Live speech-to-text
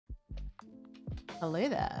Hello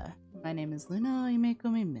there, my name is Luna, you may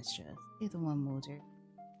call me Mistress, either one will do.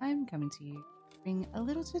 I'm coming to you to bring a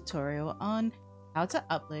little tutorial on how to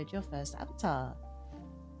upload your first avatar.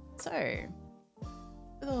 So,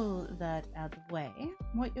 with all that out of the way,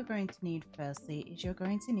 what you're going to need firstly is you're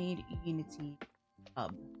going to need Unity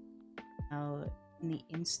Hub. Now, in the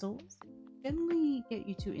installs, generally get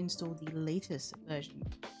you to install the latest version.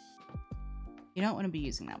 You don't want to be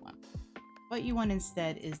using that one. What you want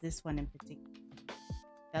instead is this one in particular.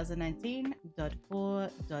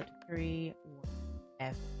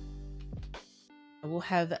 2019.4.3F. I will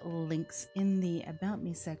have links in the About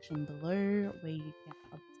Me section below where you can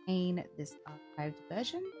obtain this archived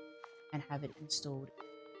version and have it installed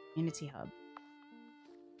in Unity Hub.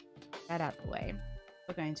 That out the way,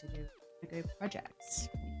 what we're going to do is go projects.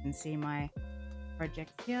 You can see my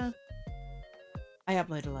projects here. I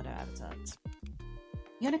upload a lot of avatars.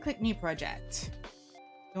 You're going to click New Project.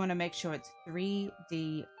 You want to make sure it's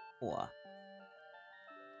 3D4.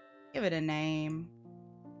 Give it a name.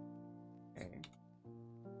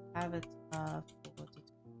 Avatar 4.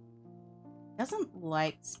 Doesn't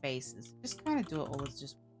like spaces. Just kind of do it all as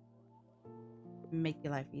just make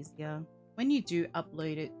your life easier. When you do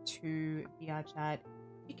upload it to VRChat,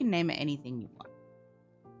 you can name it anything you want.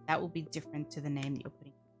 That will be different to the name that you're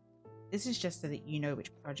putting. This is just so that you know which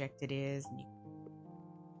project it is. And you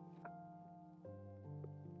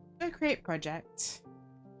go create project.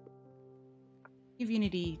 Give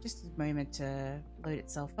Unity just a moment to load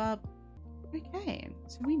itself up. Okay,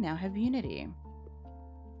 so we now have Unity.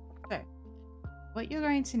 So, what you're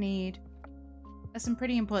going to need are some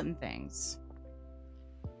pretty important things.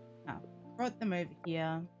 Now, brought them over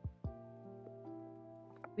here.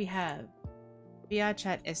 We have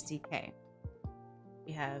VRChat SDK.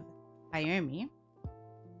 We have Iomi.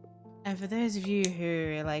 And for those of you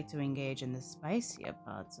who like to engage in the spicier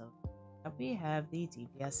parts of it, we have the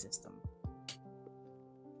DPS system.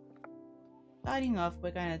 Starting off,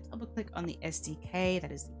 we're going to double click on the SDK.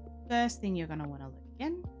 That is the first thing you're going to want to load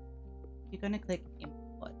in. You're going to click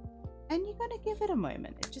import and you're going to give it a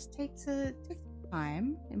moment. It just takes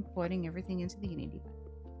time importing everything into the Unity.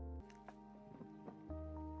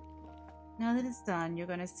 Now that it's done, you're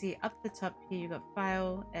going to see up the top here, you've got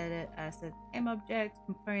file, edit, asset, M object,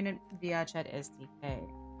 component, VRChat SDK.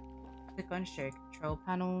 Click on show control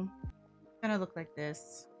panel. It's going to look like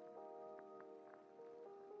this.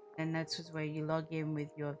 And that's just where you log in with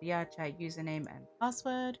your VRChat username and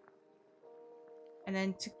password. And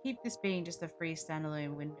then to keep this being just a free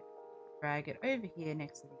standalone window, drag it over here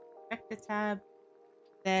next to the inspector tab.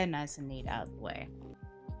 They're nice and neat out of the way.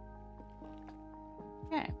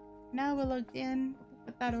 Okay, now we're logged in.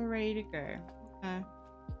 Got that all ready to go.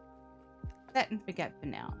 Set and forget for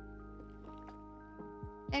now.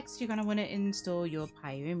 Next, you're going to want to install your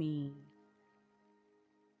Iomi.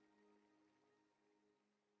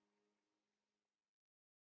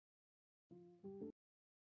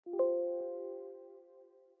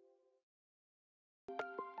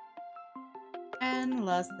 And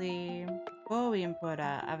lastly, before we import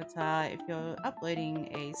our avatar, if you're uploading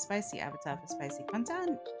a spicy avatar for spicy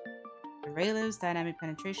content, the Raylo's dynamic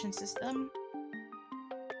penetration system.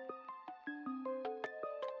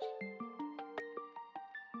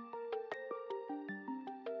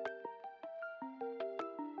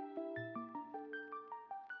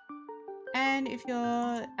 And if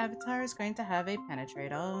your avatar is going to have a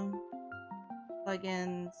penetrator,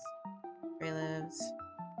 plugins, Raylo's,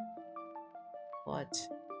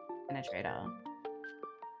 penetrator.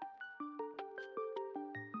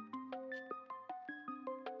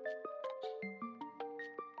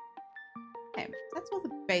 Okay, that's all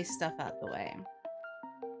the base stuff out the way.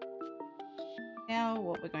 Now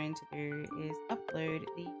what we're going to do is upload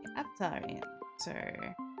the avatar in. So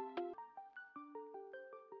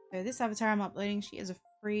this avatar I'm uploading, she is a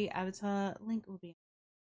free avatar. Link will be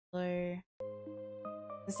below.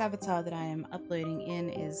 This avatar that I am uploading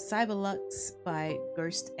in is Cyberlux by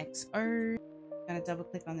Ghost XO. I'm going to double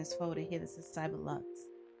click on this folder here that says Cyberlux.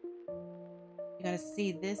 You're going to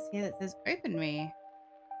see this here that says Open Me.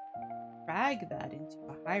 Drag that into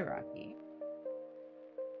a hierarchy.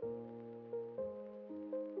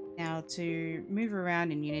 Now to move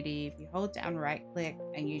around in Unity, if you hold down right click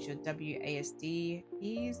and use your WASD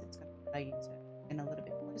keys, it's going to allow you to get a little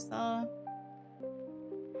bit closer.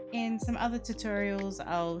 In some other tutorials,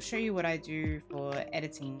 I'll show you what I do for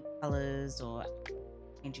editing colors or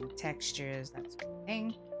changing textures, that sort of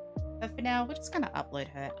thing. But for now, we're just going to upload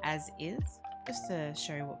her as is, just to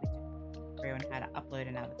show you what we do and how to upload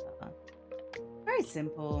an avatar. Very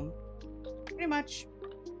simple, pretty much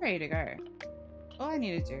ready to go. All I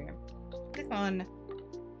need to do, click on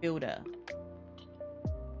Builder.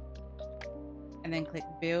 and then click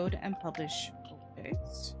build and publish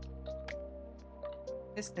photos.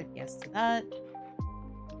 Just click yes to that.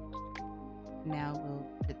 Now we'll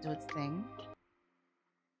let it do its thing.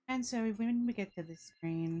 And so when we get to this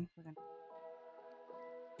screen, we're going to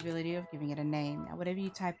have the ability of giving it a name. Now, whatever you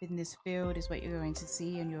type in this field is what you're going to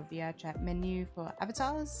see in your VRChat menu for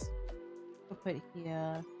avatars. We'll put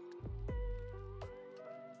here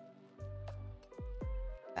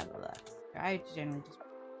I generally just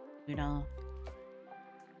Luna.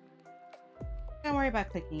 Don't worry about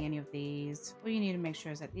clicking any of these. All you need to make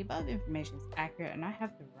sure is that the above information is accurate, and I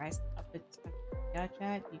have the right upwards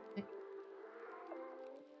chat. You click.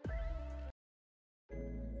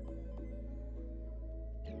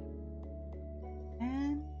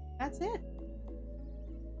 And that's it.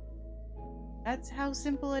 That's how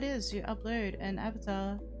simple it is to upload an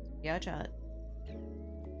avatar to VRChat.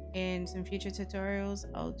 In some future tutorials,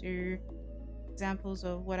 I'll do examples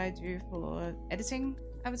of what I do for editing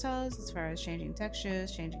avatars as far as changing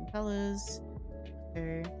textures, changing colors.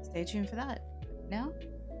 So stay tuned for that. Now,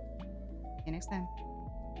 see you next time.